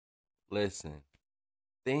Listen,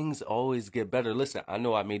 things always get better. Listen, I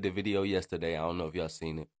know I made the video yesterday. I don't know if y'all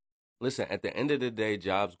seen it. Listen, at the end of the day,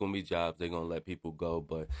 jobs gonna be jobs. They're gonna let people go,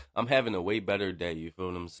 but I'm having a way better day. You feel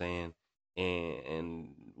what I'm saying? And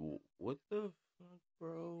what the fuck,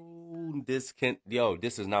 bro? This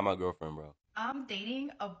is not my girlfriend, bro. I'm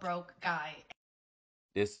dating a broke guy,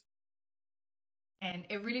 This and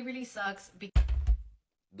it really, really sucks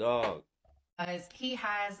dog. because he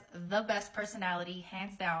has the best personality,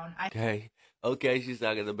 hands down. I Okay, she's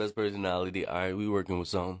not got the best personality. All right, we working with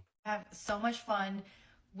something. have so much fun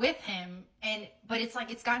with him, but it's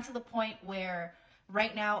like it's gotten to the point where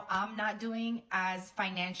right now I'm not doing as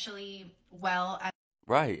financially well as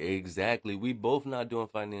Right, exactly. We both not doing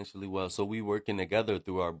financially well, so we working together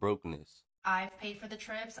through our brokenness. I've paid for the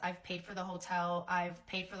trips, I've paid for the hotel, I've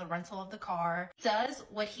paid for the rental of the car. Does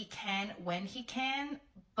what he can when he can,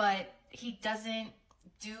 but he doesn't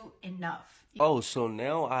do enough. Oh, so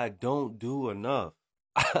now I don't do enough.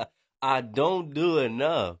 I don't do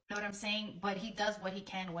enough. You know what I'm saying? But he does what he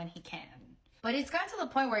can when he can. But it's gotten to the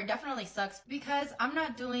point where it definitely sucks because I'm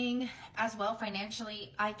not doing as well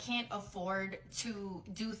financially. I can't afford to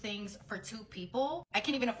do things for two people. I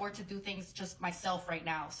can't even afford to do things just myself right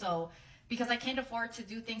now. So because I can't afford to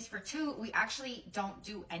do things for two, we actually don't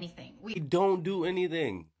do anything. We don't do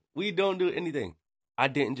anything. We don't do anything. I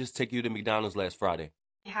didn't just take you to McDonald's last Friday.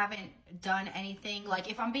 Haven't done anything. Like,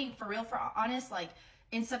 if I'm being for real, for honest, like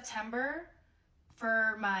in September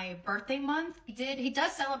for my birthday month, he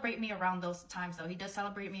does celebrate me around those times though. He does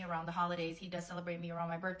celebrate me around the holidays. He does celebrate me around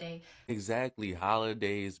my birthday. Exactly.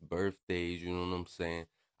 Holidays, birthdays, you know what I'm saying?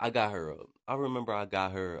 I remember I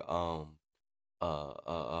got her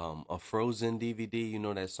a Frozen DVD, you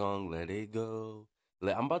know that song, Let It Go.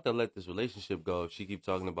 I'm about to let this relationship go if she keep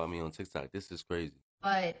talking about me on TikTok. This is crazy.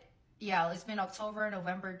 But yeah, it's been October,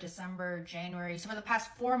 November, December, January. So for the past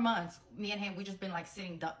 4 months, me and him, we just been like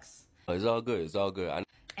sitting ducks. It's all good. It's all good.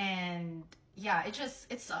 And yeah,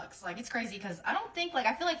 it sucks. Like, it's crazy because I don't think, like,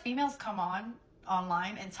 I feel like females come on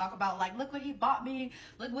online and talk about, like, look what he bought me,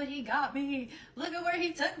 look what he got me, look at where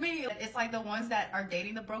he took me. It's like the ones that are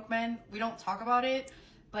dating the broke men, we don't talk about it.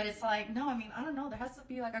 But it's like, no, I mean, I don't know. There has to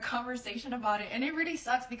be like a conversation about it. And it really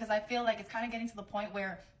sucks because I feel like it's kind of getting to the point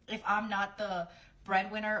where if I'm not the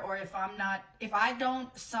breadwinner, or if I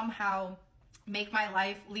don't somehow make my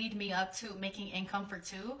life lead me up to making income for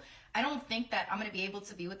two, I don't think that I'm going to be able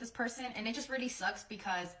to be with this person. And it just really sucks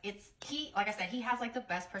because like I said, he has like the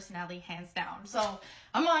best personality, hands down. So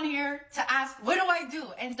I'm on here to ask, what do I do?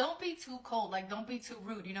 And don't be too cold, like don't be too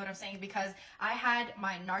rude, you know what I'm saying? Because I had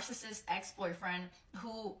my narcissist ex-boyfriend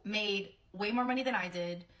who made way more money than I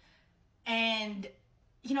did, and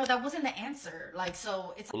you know, that wasn't the answer. Like,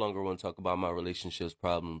 so it's no longer want to talk about my relationships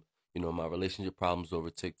problem, my relationship problems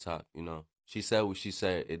over TikTok, She said what she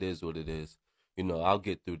said. It is what it is. I'll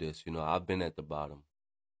get through this. I've been at the bottom.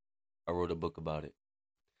 I wrote a book about it.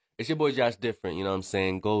 It's your boy Josh Different, you know what I'm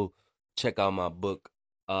saying? Go check out my book,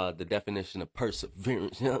 The Definition of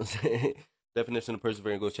Perseverance, you know what I'm saying? Definition of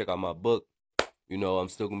Perseverance, go check out my book. I'm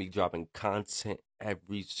still going to be dropping content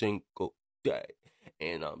every single day.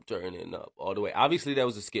 And I'm turning up all the way. Obviously, that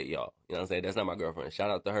was a skit, y'all. You know what I'm saying? That's not my girlfriend. Shout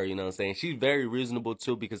out to her, you know what I'm saying? She's very reasonable,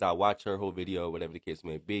 too, because I watch her whole video, whatever the case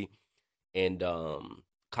may be. And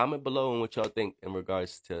comment below on what y'all think in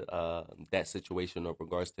regards to that situation, or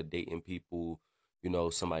regards to dating people.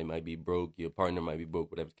 Somebody might be broke, your partner might be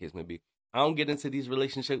broke, whatever the case may be. I don't get into these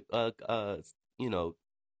relationship,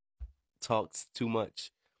 talks too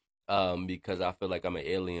much. Because I feel like I'm an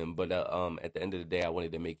alien, but at the end of the day, I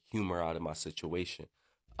wanted to make humor out of my situation.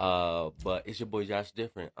 But it's your boy Josh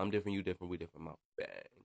Different. I'm different, you different, we different. My bad.